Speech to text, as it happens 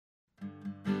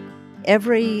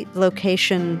every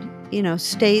location,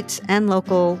 states and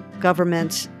local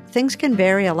governments, things can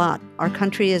vary a lot. Our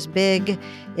country is big,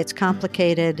 it's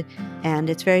complicated, and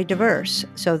it's very diverse.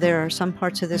 So there are some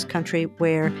parts of this country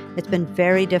where it's been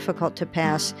very difficult to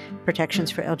pass protections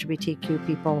for LGBTQ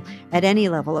people at any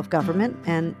level of government.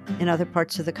 And in other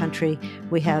parts of the country,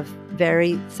 we have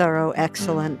very thorough,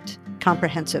 excellent,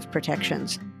 comprehensive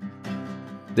protections.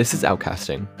 This is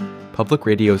Outcasting, Public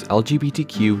Radio's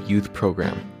LGBTQ youth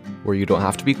program, where you don't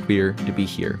have to be queer to be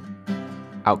here.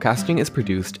 Outcasting is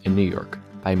produced in New York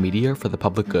by Media for the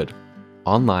Public Good,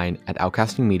 online at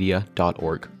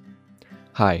outcastingmedia.org.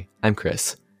 Hi, I'm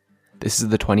Chris. This is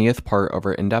the 20th part of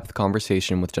our in-depth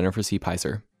conversation with Jennifer C.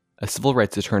 Pizer, a civil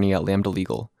rights attorney at Lambda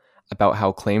Legal, about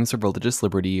how claims of religious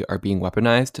liberty are being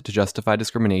weaponized to justify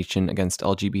discrimination against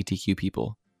LGBTQ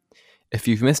people. If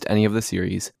you've missed any of the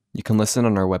series, you can listen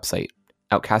on our website,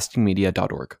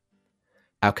 outcastingmedia.org.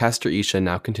 Outcaster Isha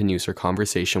now continues her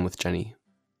conversation with Jenny.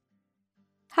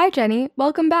 Hi, Jenny.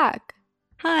 Welcome back.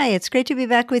 Hi, it's great to be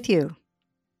back with you.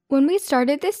 When we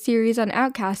started this series on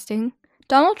outcasting,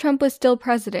 Donald Trump was still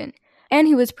president, and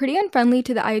he was pretty unfriendly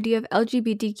to the idea of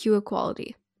LGBTQ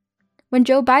equality. When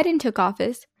Joe Biden took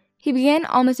office, he began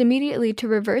almost immediately to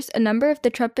reverse a number of the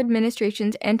Trump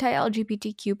administration's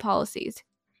anti-LGBTQ policies.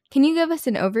 Can you give us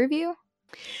an overview?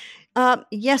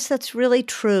 Yes, that's really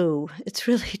true. It's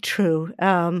really true.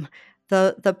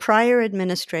 The prior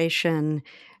administration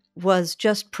was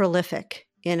just prolific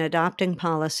in adopting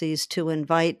policies to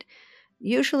invite,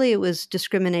 usually it was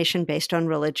discrimination based on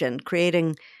religion,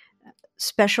 creating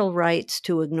special rights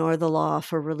to ignore the law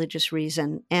for religious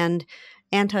reason. And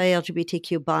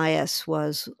anti-LGBTQ bias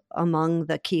was among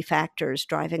the key factors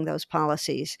driving those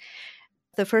policies.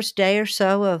 The first day or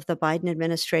so of the Biden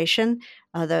administration,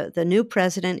 the new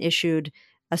president issued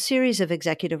a series of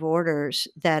executive orders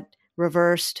that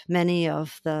reversed many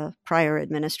of the prior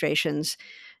administration's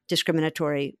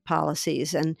discriminatory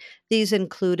policies. And these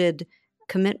included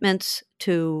commitments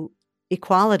to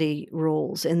equality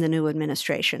rules in the new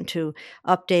administration, to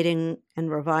updating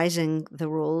and revising the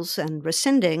rules and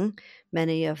rescinding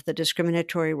many of the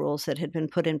discriminatory rules that had been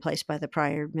put in place by the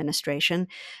prior administration.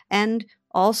 And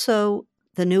also,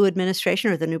 the new administration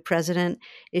or the new president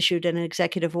issued an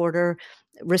executive order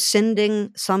rescinding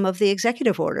some of the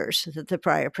executive orders that the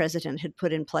prior president had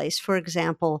put in place. For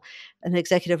example, an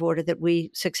executive order that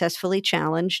we successfully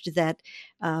challenged that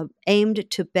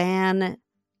aimed to ban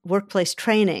workplace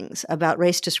trainings about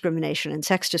race discrimination and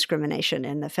sex discrimination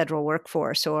in the federal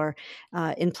workforce or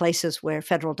in places where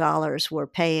federal dollars were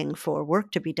paying for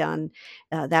work to be done.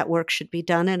 That work should be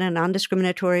done in a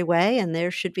non-discriminatory way, and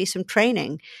there should be some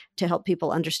training to help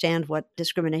people understand what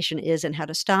discrimination is and how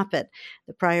to stop it.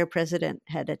 The prior president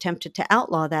had attempted to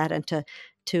outlaw that and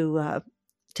to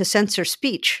censor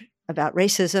speech about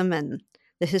racism and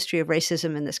the history of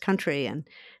racism in this country and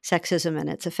sexism and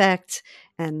its effects.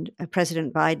 And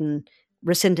President Biden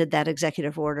rescinded that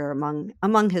executive order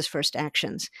among his first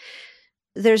actions.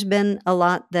 There's been a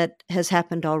lot that has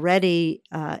happened already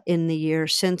in the year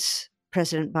since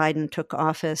President Biden took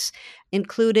office,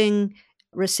 including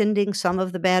rescinding some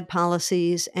of the bad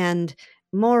policies and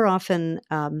more often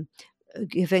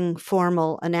giving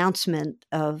formal announcement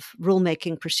of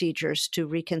rulemaking procedures to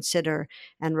reconsider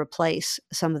and replace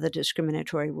some of the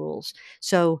discriminatory rules.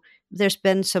 So there's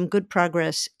been some good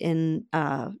progress in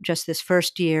just this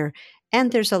first year,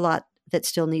 and there's a lot that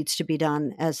still needs to be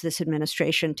done as this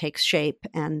administration takes shape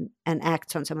and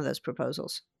acts on some of those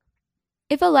proposals.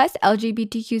 If a less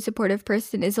LGBTQ supportive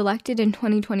person is elected in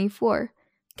 2024,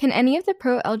 can any of the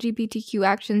pro-LGBTQ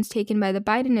actions taken by the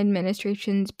Biden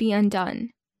administration be undone?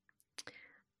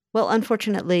 Well,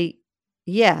 unfortunately,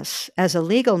 yes. As a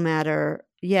legal matter,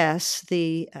 yes.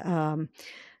 The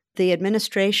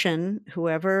administration,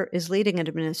 whoever is leading an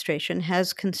administration,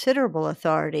 has considerable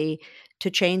authority to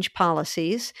change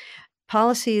policies.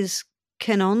 Policies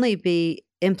can only be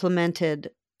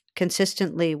implemented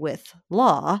consistently with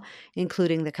law,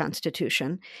 including the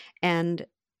Constitution, and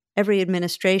every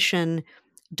administration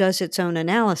does its own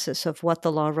analysis of what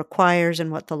the law requires and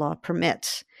what the law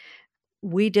permits.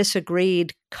 We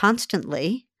disagreed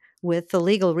constantly with the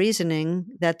legal reasoning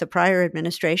that the prior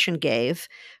administration gave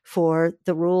for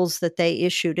the rules that they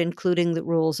issued, including the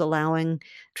rules allowing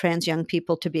trans young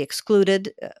people to be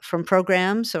excluded from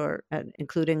programs or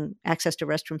including access to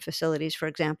restroom facilities, for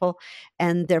example,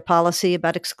 and their policy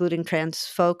about excluding trans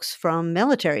folks from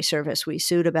military service. We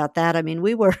sued about that. I mean,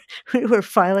 we were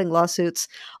filing lawsuits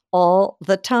all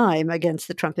the time against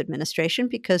the Trump administration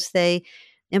because they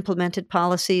implemented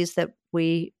policies that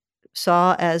we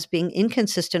saw as being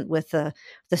inconsistent with the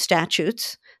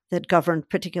statutes that governed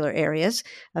particular areas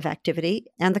of activity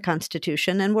and the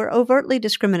Constitution, and were overtly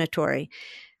discriminatory.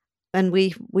 And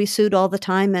we sued all the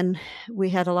time, and we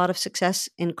had a lot of success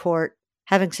in court.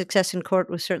 Having success in court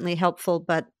was certainly helpful,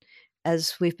 but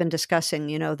as we've been discussing,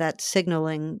 that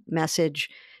signaling message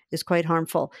is quite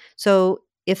harmful. So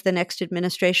if the next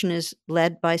administration is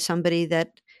led by somebody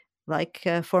that, like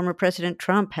former President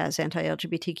Trump, has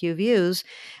anti-LGBTQ views,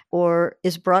 or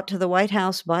is brought to the White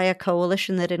House by a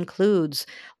coalition that includes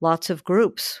lots of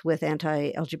groups with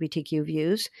anti-LGBTQ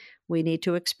views, we need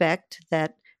to expect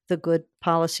that the good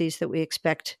policies that we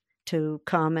expect to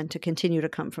come and to continue to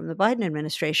come from the Biden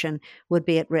administration would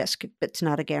be at risk. It's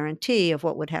not a guarantee of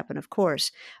what would happen, of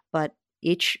course, but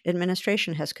each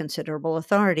administration has considerable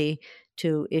authority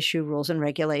to issue rules and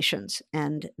regulations,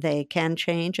 and they can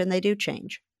change, and they do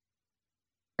change.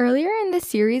 Earlier in this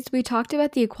series, we talked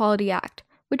about the Equality Act,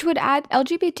 which would add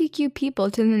LGBTQ people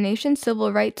to the nation's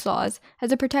civil rights laws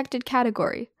as a protected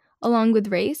category, along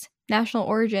with race, national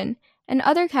origin, and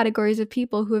other categories of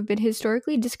people who have been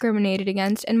historically discriminated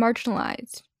against and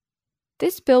marginalized.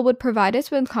 This bill would provide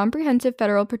us with comprehensive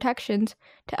federal protections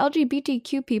to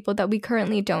LGBTQ people that we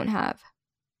currently don't have.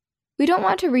 We don't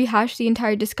want to rehash the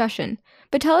entire discussion,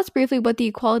 but tell us briefly what the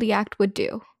Equality Act would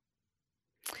do.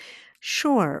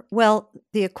 Sure. Well,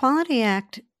 the Equality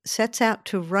Act sets out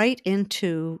to write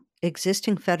into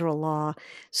existing federal law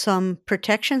some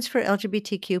protections for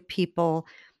LGBTQ people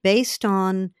based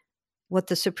on what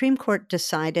the Supreme Court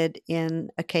decided in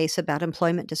a case about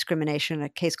employment discrimination, a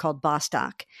case called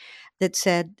Bostock, that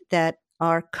said that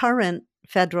our current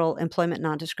federal employment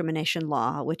non-discrimination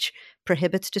law, which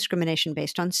prohibits discrimination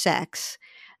based on sex,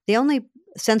 the only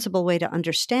sensible way to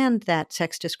understand that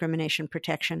sex discrimination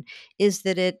protection is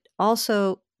that it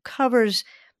also covers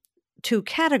two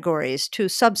categories, two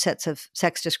subsets of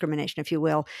sex discrimination, if you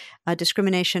will,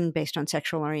 discrimination based on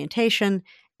sexual orientation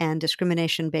and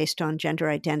discrimination based on gender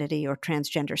identity or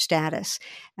transgender status.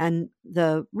 And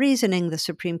the reasoning the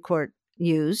Supreme Court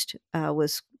used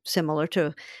was similar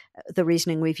to the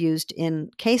reasoning we've used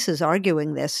in cases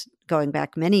arguing this going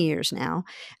back many years now,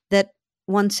 that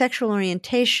one's sexual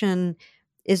orientation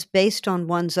is based on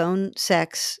one's own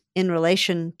sex in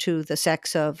relation to the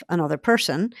sex of another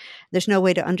person. There's no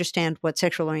way to understand what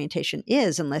sexual orientation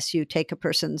is unless you take a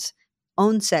person's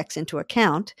own sex into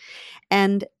account.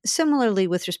 And similarly,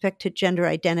 with respect to gender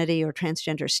identity or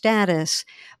transgender status,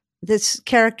 this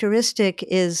characteristic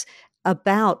is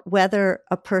about whether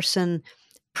a person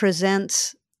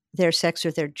presents their sex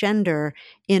or their gender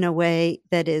in a way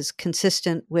that is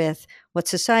consistent with what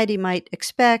society might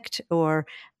expect or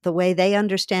the way they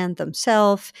understand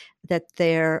themselves, that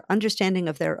their understanding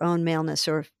of their own maleness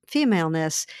or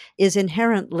femaleness is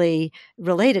inherently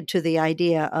related to the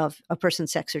idea of a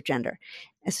person's sex or gender.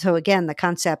 So again, the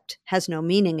concept has no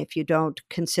meaning if you don't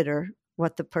consider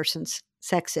what the person's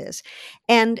sex is.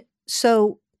 And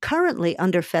so currently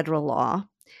under federal law,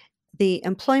 the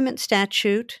employment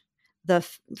statute, the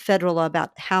federal law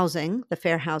about housing, the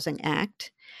Fair Housing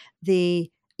Act,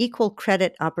 the Equal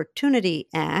Credit Opportunity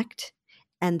Act,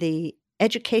 and the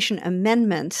education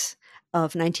amendments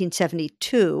of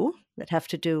 1972 that have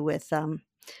to do with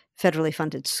federally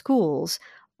funded schools,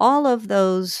 all of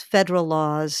those federal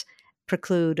laws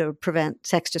preclude or prevent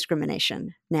sex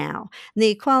discrimination now. And the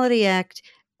Equality Act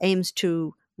aims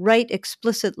to write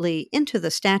explicitly into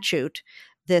the statute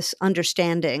this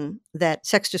understanding that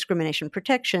sex discrimination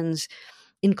protections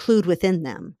include within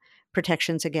them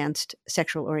protections against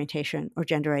sexual orientation or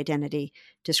gender identity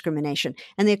discrimination.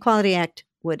 And the Equality Act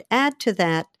would add to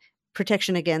that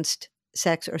protection against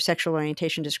sex or sexual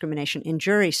orientation discrimination in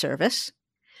jury service.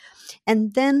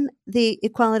 And then the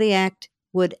Equality Act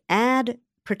would add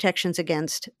protections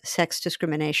against sex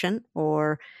discrimination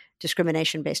or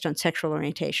discrimination based on sexual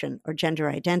orientation or gender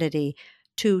identity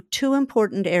to two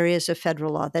important areas of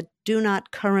federal law that do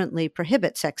not currently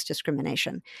prohibit sex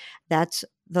discrimination. That's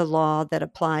the law that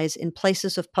applies in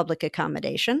places of public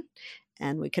accommodation,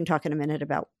 and we can talk in a minute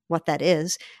about what that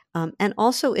is, and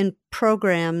also in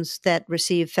programs that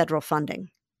receive federal funding.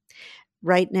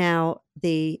 Right now,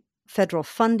 the federal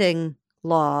funding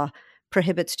law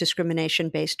prohibits discrimination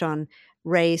based on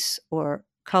race or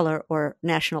color or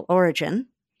national origin.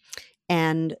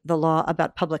 And the law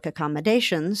about public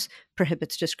accommodations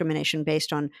prohibits discrimination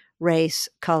based on race,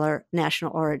 color,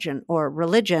 national origin, or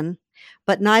religion,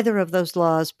 but neither of those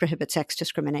laws prohibit sex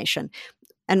discrimination.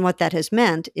 And what that has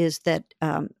meant is that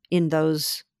in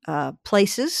those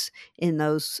places, in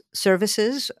those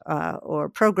services or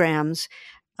programs,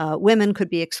 women could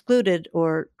be excluded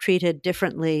or treated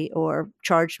differently or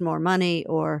charged more money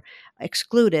or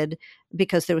excluded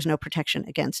because there was no protection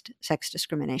against sex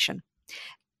discrimination.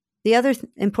 The other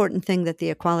important thing that the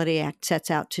Equality Act sets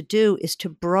out to do is to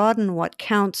broaden what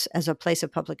counts as a place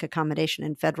of public accommodation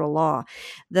in federal law.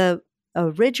 The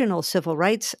original Civil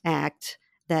Rights Act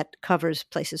that covers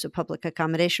places of public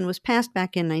accommodation was passed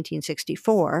back in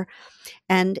 1964,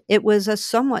 and it was a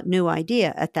somewhat new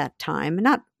idea at that time,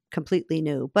 not completely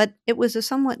new, but it was a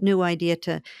somewhat new idea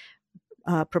to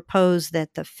propose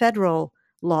that the federal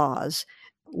laws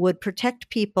would protect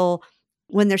people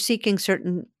when they're seeking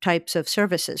certain types of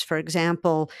services. For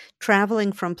example,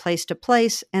 traveling from place to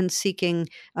place and seeking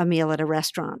a meal at a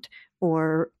restaurant,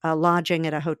 or lodging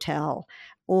at a hotel,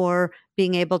 or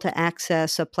being able to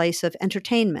access a place of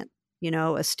entertainment,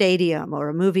 a stadium or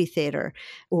a movie theater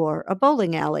or a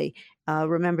bowling alley.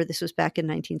 Remember, this was back in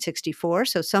 1964,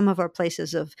 so some of our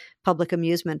places of public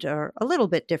amusement are a little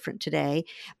bit different today.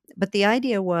 But the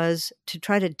idea was to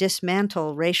try to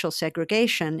dismantle racial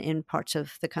segregation in parts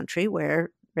of the country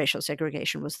where racial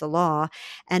segregation was the law,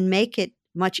 and make it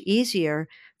much easier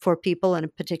for people, and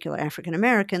in particular African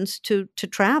Americans, to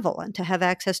travel and to have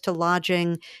access to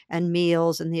lodging and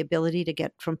meals and the ability to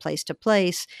get from place to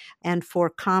place, and for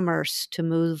commerce to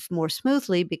move more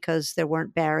smoothly because there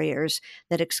weren't barriers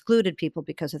that excluded people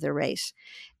because of their race.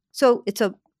 So it's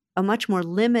a much more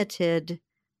limited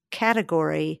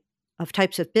category of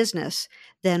types of business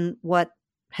than what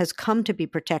has come to be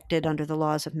protected under the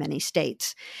laws of many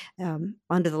states.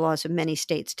 Under the laws of many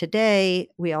states today,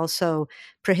 we also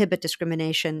prohibit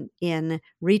discrimination in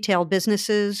retail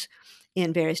businesses,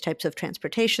 in various types of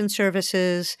transportation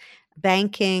services,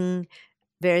 banking,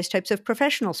 various types of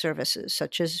professional services,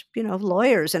 such as,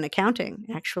 lawyers and accounting,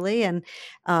 actually, and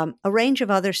a range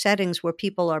of other settings where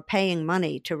people are paying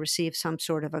money to receive some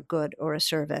sort of a good or a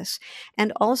service.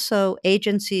 And also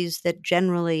agencies that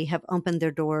generally have opened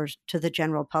their doors to the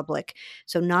general public.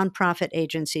 So nonprofit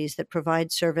agencies that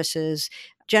provide services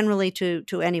generally to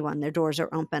anyone. Their doors are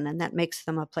open, and that makes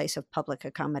them a place of public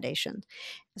accommodation.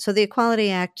 So the Equality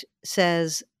Act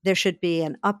says there should be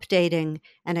an updating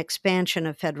and expansion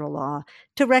of federal law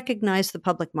to recognize the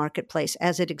public marketplace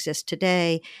as it exists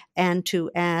today, and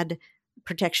to add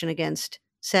protection against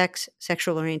sex,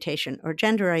 sexual orientation, or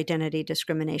gender identity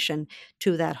discrimination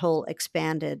to that whole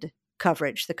expanded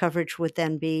coverage. The coverage would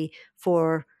then be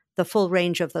for the full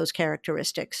range of those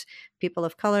characteristics. People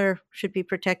of color should be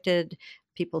protected,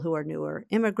 people who are newer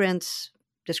immigrants,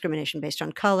 discrimination based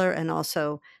on color, and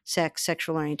also sex,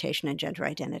 sexual orientation, and gender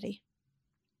identity.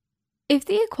 If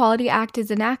the Equality Act is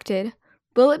enacted,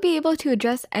 will it be able to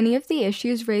address any of the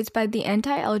issues raised by the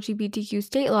anti-LGBTQ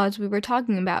state laws we were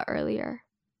talking about earlier?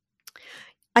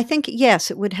 I think,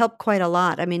 yes, it would help quite a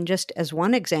lot. I mean, just as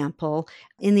one example,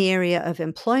 in the area of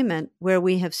employment, where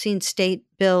we have seen state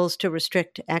bills to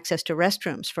restrict access to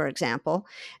restrooms, for example,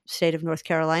 state of North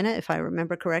Carolina, if I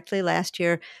remember correctly, last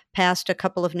year passed a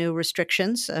couple of new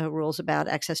restrictions, rules about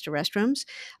access to restrooms.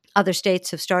 Other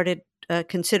states have started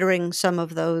considering some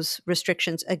of those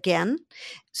restrictions again.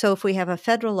 So if we have a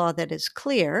federal law that is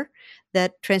clear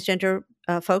that transgender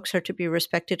folks are to be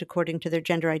respected according to their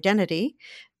gender identity,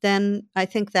 then I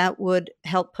think that would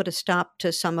help put a stop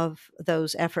to some of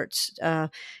those efforts,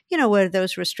 where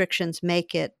those restrictions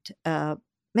make it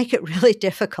really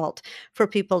difficult for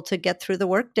people to get through the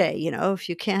workday. If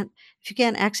you can't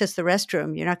access the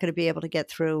restroom, you're not going to be able to get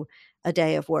through a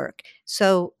day of work.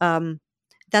 So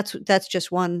that's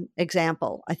just one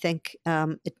example. I think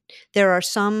there are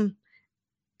some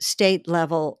state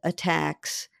level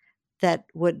attacks that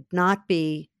would not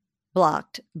be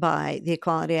blocked by the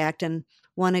Equality Act. And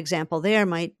one example there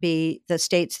might be the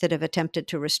states that have attempted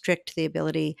to restrict the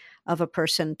ability of a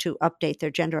person to update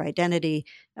their gender identity.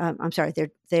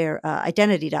 Their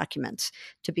identity documents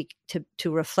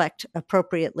to reflect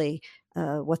appropriately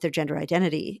what their gender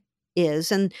identity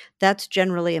is, and that's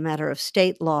generally a matter of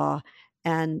state law.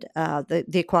 And the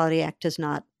Equality Act does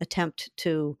not attempt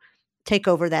to take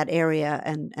over that area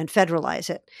and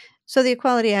federalize it. So the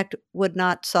Equality Act would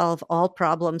not solve all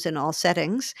problems in all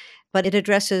settings, but it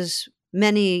addresses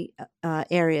many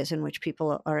areas in which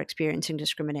people are experiencing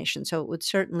discrimination. So it would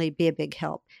certainly be a big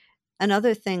help.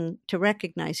 Another thing to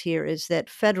recognize here is that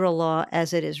federal law,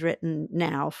 as it is written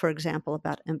now, for example,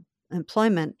 about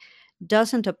employment,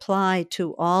 doesn't apply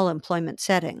to all employment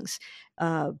settings.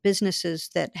 Businesses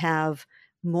that have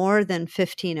more than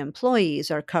 15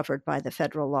 employees are covered by the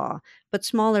federal law, but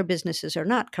smaller businesses are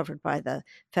not covered by the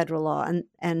federal law,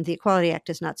 and the Equality Act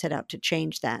is not set out to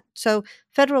change that. So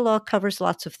federal law covers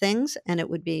lots of things, and it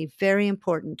would be very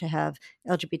important to have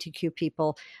LGBTQ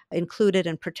people included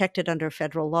and protected under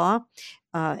federal law.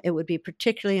 It would be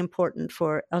particularly important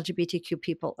for LGBTQ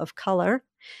people of color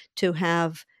to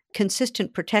have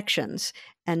consistent protections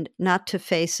and not to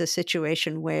face a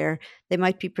situation where they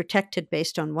might be protected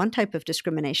based on one type of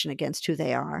discrimination against who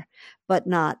they are, but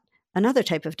not another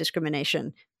type of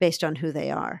discrimination based on who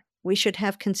they are. We should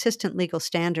have consistent legal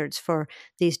standards for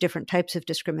these different types of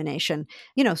discrimination,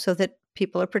 so that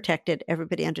people are protected,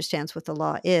 everybody understands what the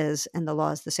law is, and the law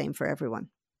is the same for everyone.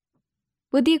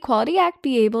 Would the Equality Act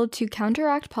be able to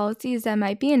counteract policies that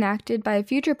might be enacted by a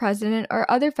future president or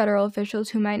other federal officials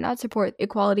who might not support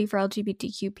equality for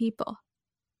LGBTQ people?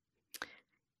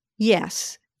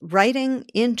 Yes. Writing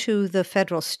into the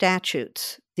federal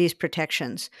statutes these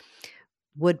protections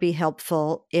would be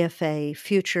helpful if a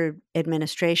future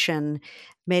administration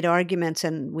made arguments,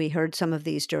 and we heard some of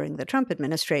these during the Trump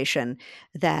administration,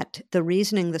 that the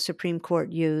reasoning the Supreme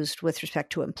Court used with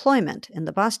respect to employment in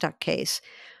the Bostock case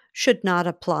should not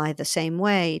apply the same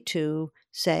way to,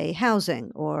 say,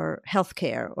 housing or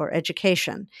healthcare or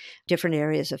education, different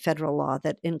areas of federal law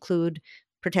that include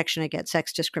protection against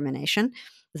sex discrimination.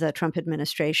 The Trump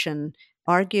administration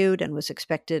argued, and was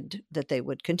expected that they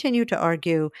would continue to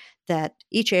argue, that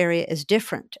each area is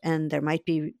different, and there might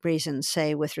be reasons,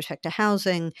 say, with respect to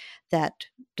housing, that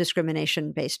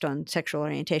discrimination based on sexual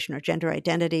orientation or gender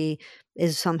identity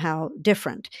is somehow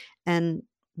different. And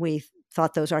we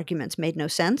thought those arguments made no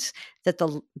sense, that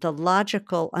the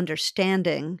logical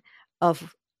understanding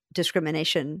of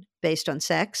discrimination based on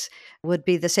sex would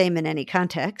be the same in any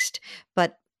context.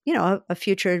 But, a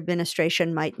future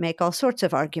administration might make all sorts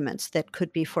of arguments that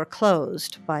could be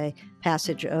foreclosed by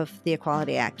passage of the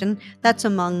Equality Act. And that's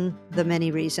among the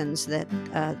many reasons that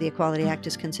the Equality Act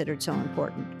is considered so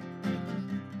important.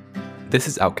 This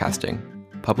is Outcasting,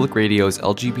 Public Radio's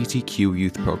LGBTQ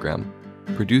youth program,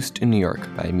 produced in New York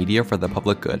by Media for the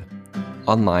Public Good,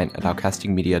 online at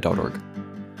outcastingmedia.org.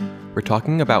 We're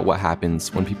talking about what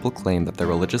happens when people claim that their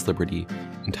religious liberty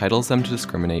entitles them to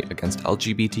discriminate against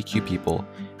LGBTQ people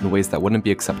in ways that wouldn't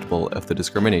be acceptable if the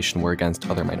discrimination were against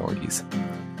other minorities.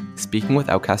 Speaking with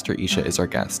Outcaster Isha is our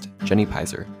guest, Jenny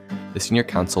Pizer, the Senior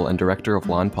Counsel and Director of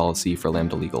Law and Policy for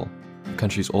Lambda Legal, the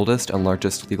country's oldest and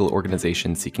largest legal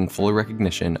organization seeking full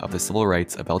recognition of the civil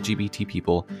rights of LGBT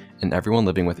people and everyone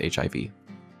living with HIV.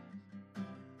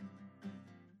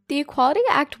 The Equality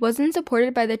Act wasn't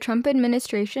supported by the Trump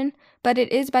administration, but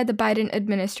it is by the Biden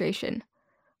administration.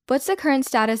 What's the current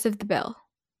status of the bill?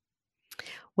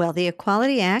 Well, the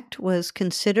Equality Act was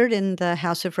considered in the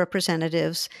House of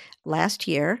Representatives last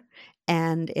year,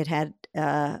 and it had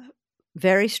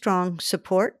very strong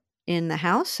support in the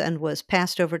House and was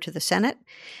passed over to the Senate.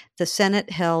 The Senate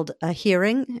held a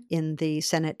hearing in the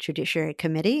Senate Judiciary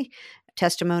Committee.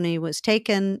 Testimony was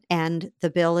taken, and the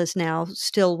bill is now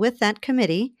still with that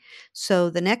committee. So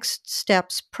the next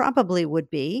steps probably would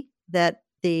be that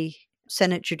the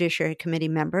Senate Judiciary Committee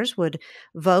members would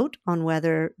vote on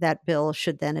whether that bill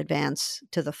should then advance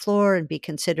to the floor and be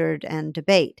considered and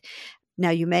debate. Now,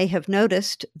 you may have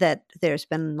noticed that there's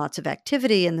been lots of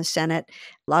activity in the Senate,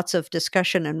 lots of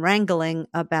discussion and wrangling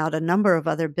about a number of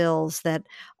other bills that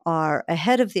are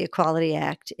ahead of the Equality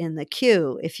Act in the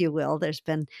queue, if you will. There's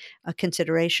been a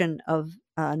consideration of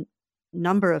a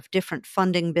number of different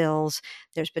funding bills.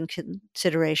 There's been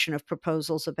consideration of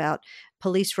proposals about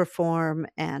police reform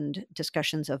and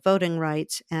discussions of voting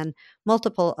rights and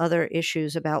multiple other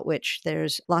issues about which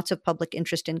there's lots of public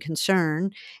interest and concern,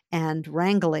 and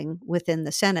wrangling within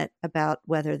the Senate about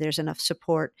whether there's enough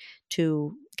support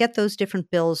to get those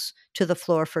different bills to the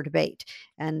floor for debate,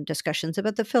 and discussions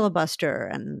about the filibuster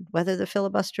and whether the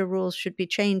filibuster rules should be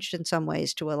changed in some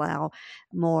ways to allow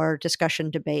more discussion,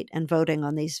 debate, and voting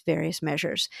on these various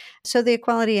measures. So the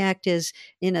Equality Act is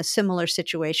in a similar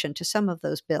situation to some of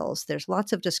those bills. There's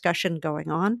lots of discussion going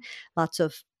on, lots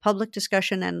of public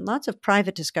discussion and lots of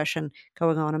private discussion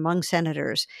going on among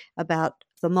senators about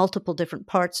the multiple different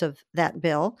parts of that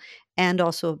bill, and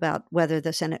also about whether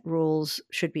the Senate rules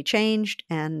should be changed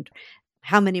and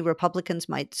how many Republicans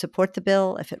might support the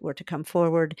bill if it were to come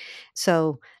forward.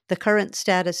 So the current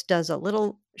status does a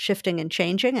little shifting and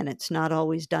changing, and it's not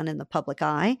always done in the public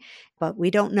eye, but we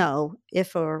don't know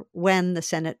if or when the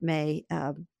Senate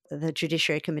the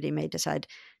Judiciary Committee may decide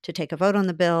to take a vote on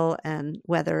the bill, and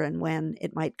whether and when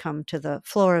it might come to the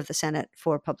floor of the Senate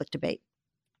for public debate.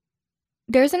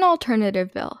 There's an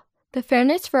alternative bill, the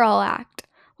Fairness for All Act.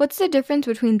 What's the difference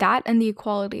between that and the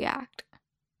Equality Act?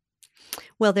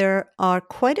 Well, there are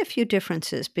quite a few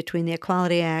differences between the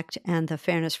Equality Act and the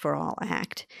Fairness for All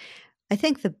Act. I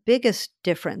think the biggest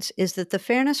difference is that the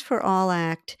Fairness for All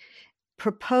Act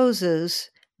proposes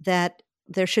that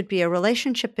there should be a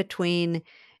relationship between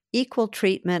equal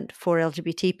treatment for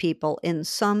LGBT people in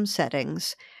some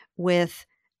settings with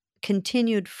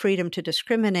continued freedom to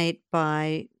discriminate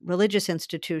by religious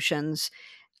institutions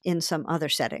in some other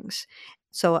settings.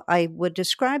 So I would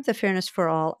describe the Fairness for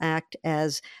All Act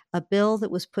as a bill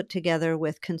that was put together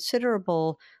with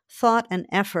considerable thought and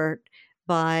effort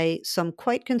by some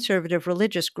quite conservative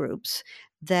religious groups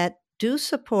that do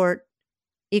support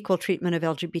equal treatment of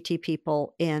LGBT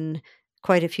people in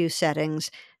quite a few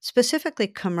settings, specifically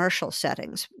commercial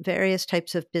settings, various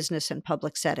types of business and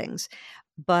public settings.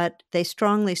 But they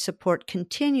strongly support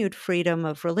continued freedom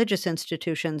of religious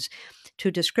institutions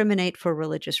to discriminate for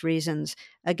religious reasons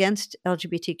against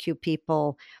LGBTQ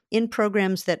people in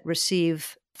programs that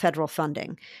receive federal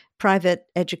funding. Private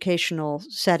educational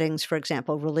settings, for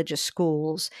example, religious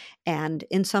schools, and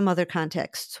in some other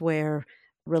contexts where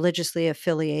religiously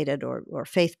affiliated or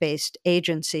faith-based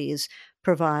agencies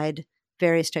provide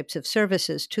various types of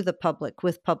services to the public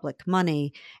with public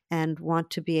money and want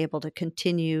to be able to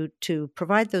continue to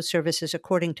provide those services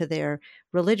according to their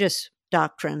religious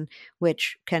doctrine,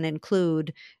 which can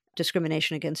include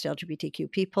discrimination against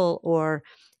LGBTQ people or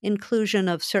inclusion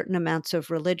of certain amounts of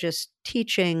religious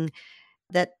teaching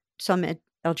that some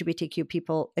LGBTQ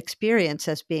people experience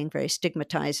as being very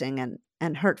stigmatizing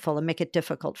and hurtful and make it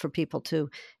difficult for people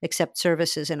to accept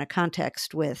services in a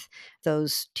context with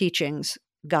those teachings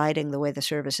guiding the way the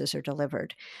services are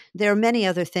delivered. There are many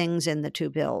other things in the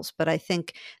two bills, but I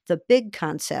think the big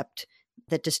concept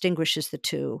that distinguishes the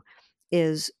two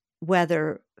is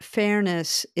whether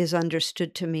fairness is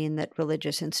understood to mean that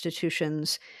religious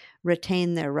institutions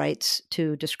retain their rights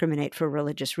to discriminate for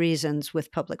religious reasons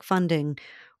with public funding,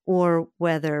 or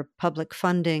whether public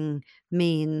funding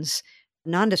means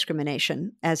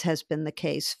non-discrimination, as has been the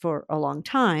case for a long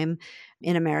time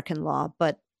in American law,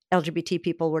 but LGBT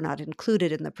people were not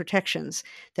included in the protections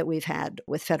that we've had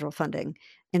with federal funding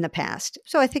in the past.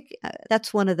 So I think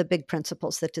that's one of the big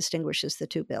principles that distinguishes the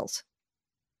two bills.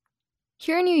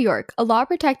 Here in New York, a law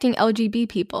protecting LGBT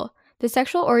people, the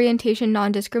Sexual Orientation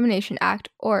Non-Discrimination Act,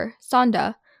 or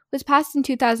SONDA, was passed in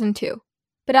 2002.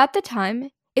 But at the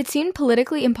time, it seemed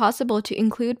politically impossible to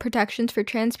include protections for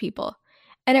trans people,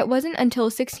 and it wasn't until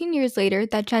 16 years later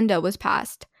that GENDA was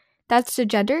passed. That's the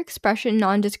Gender Expression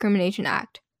Non-Discrimination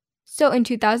Act. So in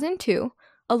 2002,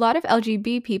 a lot of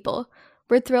LGBT people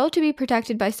were thrilled to be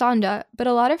protected by SONDA, but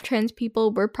a lot of trans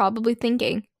people were probably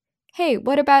thinking, hey,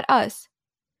 what about us?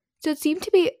 So it seemed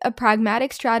to be a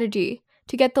pragmatic strategy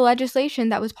to get the legislation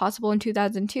that was possible in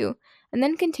 2002 and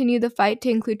then continue the fight to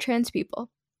include trans people.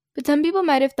 But some people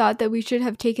might have thought that we should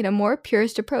have taken a more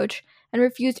purist approach and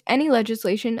refused any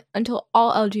legislation until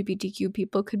all LGBTQ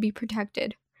people could be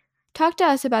protected. Talk to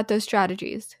us about those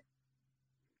strategies.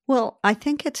 Well, I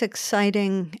think it's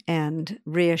exciting and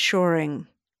reassuring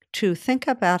to think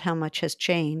about how much has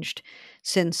changed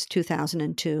since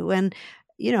 2002. And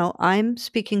I'm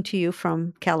speaking to you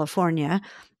from California,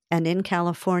 and in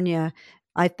California,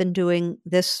 I've been doing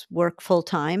this work full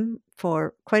time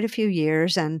for quite a few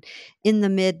years. And in the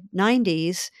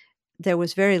mid-90s, there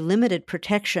was very limited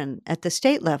protection at the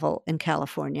state level in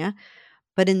California.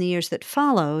 But in the years that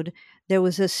followed, there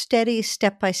was a steady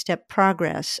step-by-step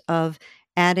progress of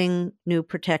adding new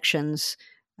protections,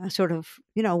 sort of,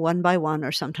 one by one,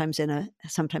 or sometimes in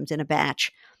a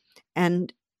batch.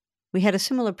 And we had a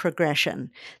similar progression,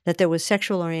 that there was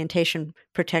sexual orientation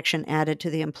protection added to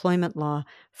the employment law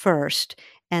first,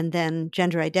 and then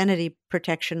gender identity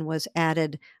protection was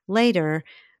added later.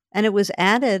 And it was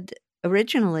added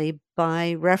originally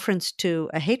by reference to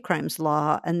a hate crimes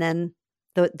law, and then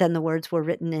the words were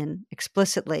written in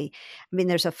explicitly. I mean,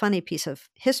 there's a funny piece of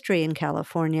history in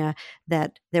California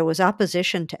that there was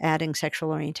opposition to adding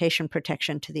sexual orientation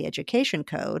protection to the education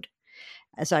code.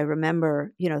 As I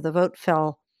remember, the vote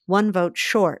fell one vote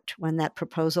short when that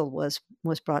proposal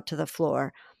was brought to the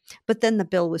floor. But then the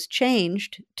bill was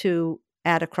changed to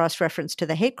add a cross-reference to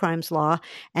the hate crimes law,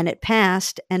 and it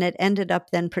passed, and it ended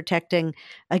up then protecting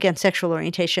against sexual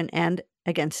orientation and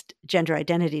against gender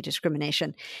identity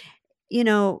discrimination.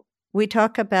 We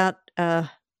talk about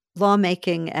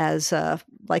lawmaking as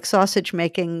like sausage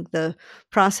making. The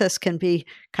process can be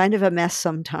kind of a mess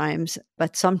sometimes,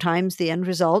 but sometimes the end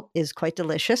result is quite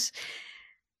delicious.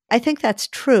 I think that's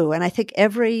true. And I think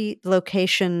every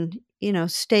location,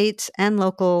 states and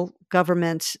local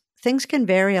governments, things can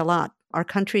vary a lot. Our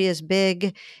country is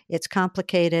big, it's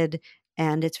complicated,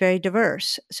 and it's very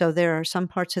diverse. So there are some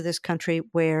parts of this country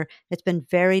where it's been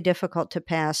very difficult to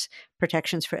pass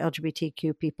protections for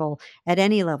LGBTQ people at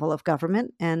any level of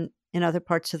government. And in other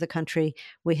parts of the country,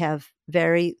 we have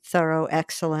very thorough,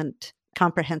 excellent,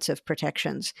 comprehensive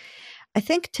protections. I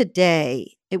think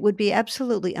today it would be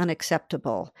absolutely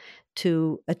unacceptable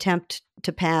to attempt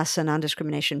to pass a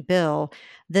non-discrimination bill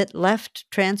that left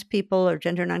trans people or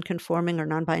gender nonconforming or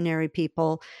non-binary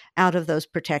people out of those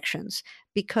protections,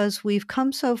 because we've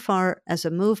come so far as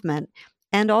a movement,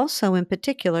 and also in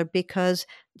particular because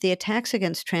the attacks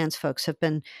against trans folks have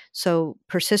been so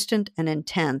persistent and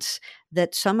intense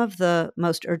that some of the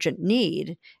most urgent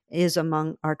need is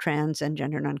among our trans and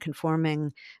gender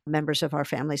nonconforming members of our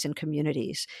families and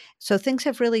communities. So things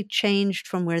have really changed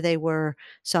from where they were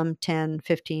some 10,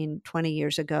 15, 20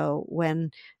 years ago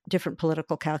when different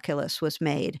political calculus was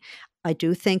made. I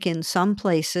do think in some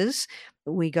places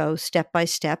we go step by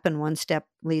step and one step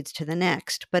leads to the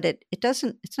next, but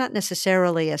it's not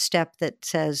necessarily a step that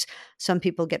says some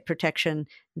people get protection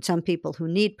and some people who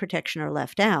need protection are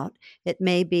left out. It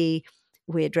may be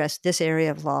we address this area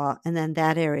of law and then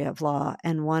that area of law,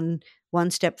 and one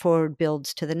step forward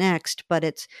builds to the next, but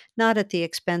it's not at the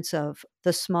expense of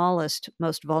the smallest,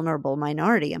 most vulnerable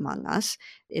minority among us.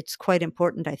 It's quite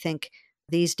important, I think,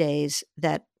 these days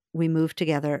that we move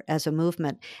together as a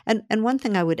movement. And one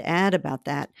thing I would add about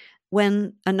that,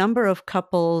 when a number of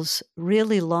couples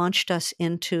really launched us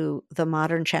into the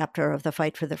modern chapter of the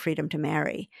fight for the freedom to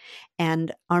marry,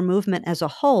 and our movement as a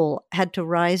whole had to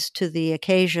rise to the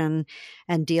occasion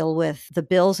and deal with the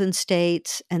bills in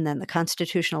states and then the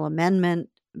constitutional amendment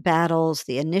battles,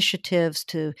 the initiatives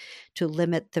to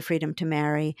limit the freedom to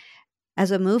marry.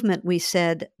 As a movement, we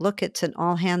said, look, it's an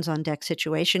all hands on deck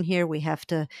situation here. We have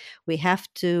to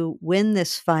win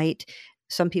this fight.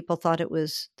 Some people thought it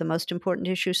was the most important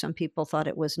issue. Some people thought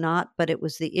it was not, but it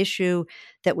was the issue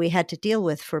that we had to deal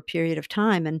with for a period of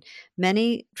time. And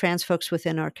many trans folks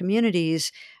within our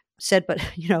communities said, but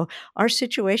our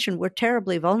situation, we're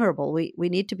terribly vulnerable. We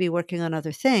need to be working on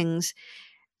other things.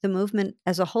 The movement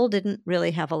as a whole didn't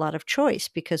really have a lot of choice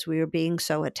because we were being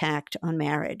so attacked on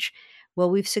marriage.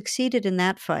 Well, we've succeeded in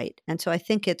that fight. And so I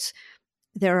think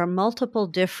there are multiple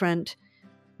different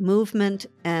movement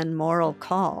and moral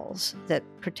calls that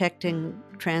protecting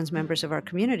trans members of our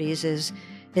communities is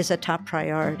a top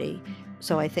priority.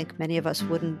 So I think many of us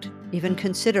wouldn't even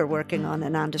consider working on a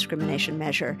non-discrimination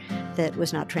measure that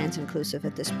was not trans-inclusive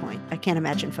at this point. I can't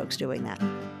imagine folks doing that.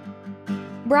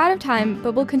 We're out of time,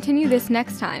 but we'll continue this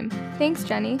next time. Thanks,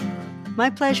 Jenny.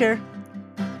 My pleasure.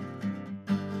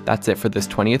 That's it for this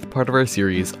 20th part of our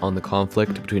series on the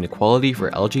conflict between equality for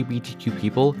LGBTQ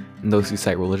people and those who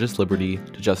cite religious liberty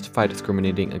to justify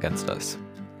discriminating against us.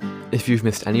 If you've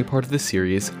missed any part of this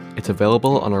series, it's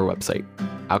available on our website,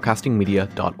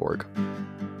 outcastingmedia.org.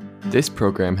 This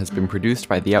program has been produced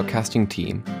by the Outcasting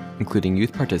team, including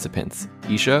youth participants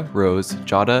Isha, Rose,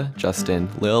 Jada, Justin,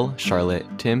 Lil, Charlotte,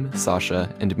 Tim,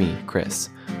 Sasha, and me, Chris.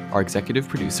 Our executive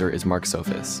producer is Mark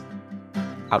Sophis.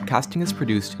 Outcasting is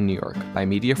produced in New York by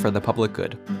Media for the Public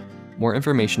Good. More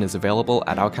information is available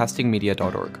at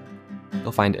outcastingmedia.org.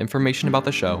 You'll find information about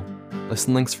the show,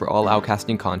 listen links for all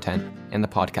Outcasting content, and the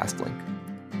podcast link.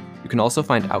 You can also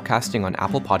find Outcasting on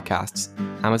Apple Podcasts,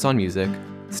 Amazon Music,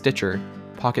 Stitcher,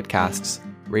 Pocket Casts,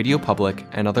 Radio Public,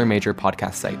 and other major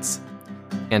podcast sites.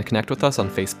 And connect with us on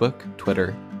Facebook,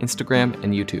 Twitter, Instagram,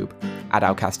 and YouTube at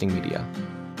Outcasting Media.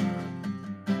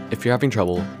 If you're having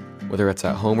trouble, whether it's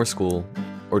at home or school,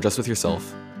 or just with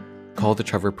yourself, call the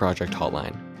Trevor Project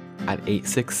hotline at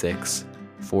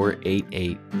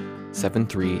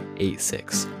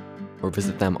 866-488-7386 or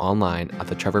visit them online at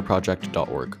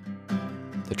thetrevorproject.org.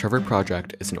 The Trevor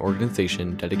Project is an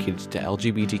organization dedicated to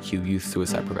LGBTQ youth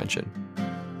suicide prevention.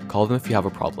 Call them if you have a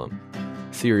problem.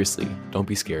 Seriously, don't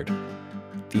be scared.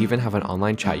 They even have an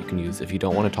online chat you can use if you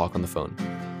don't want to talk on the phone.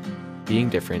 Being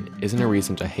different isn't a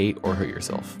reason to hate or hurt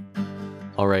yourself.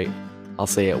 Alright, I'll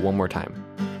say it one more time.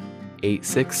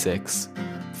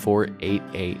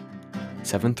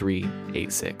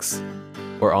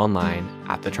 866-488-7386 or online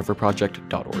at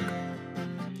thetrevorproject.org.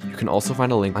 You can also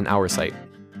find a link on our site,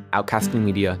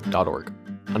 outcastingmedia.org,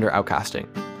 under Outcasting,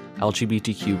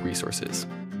 LGBTQ resources.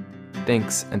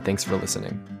 Thanks, and thanks for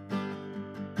listening.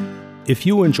 If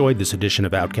you enjoyed this edition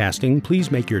of Outcasting, please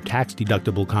make your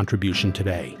tax-deductible contribution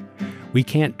today. We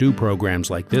can't do programs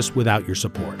like this without your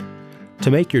support. To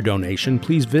make your donation,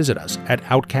 please visit us at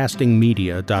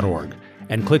outcastingmedia.org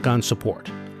and click on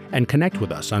Support, and connect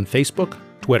with us on Facebook,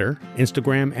 Twitter,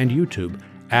 Instagram, and YouTube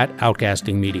at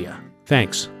Outcasting Media.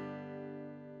 Thanks.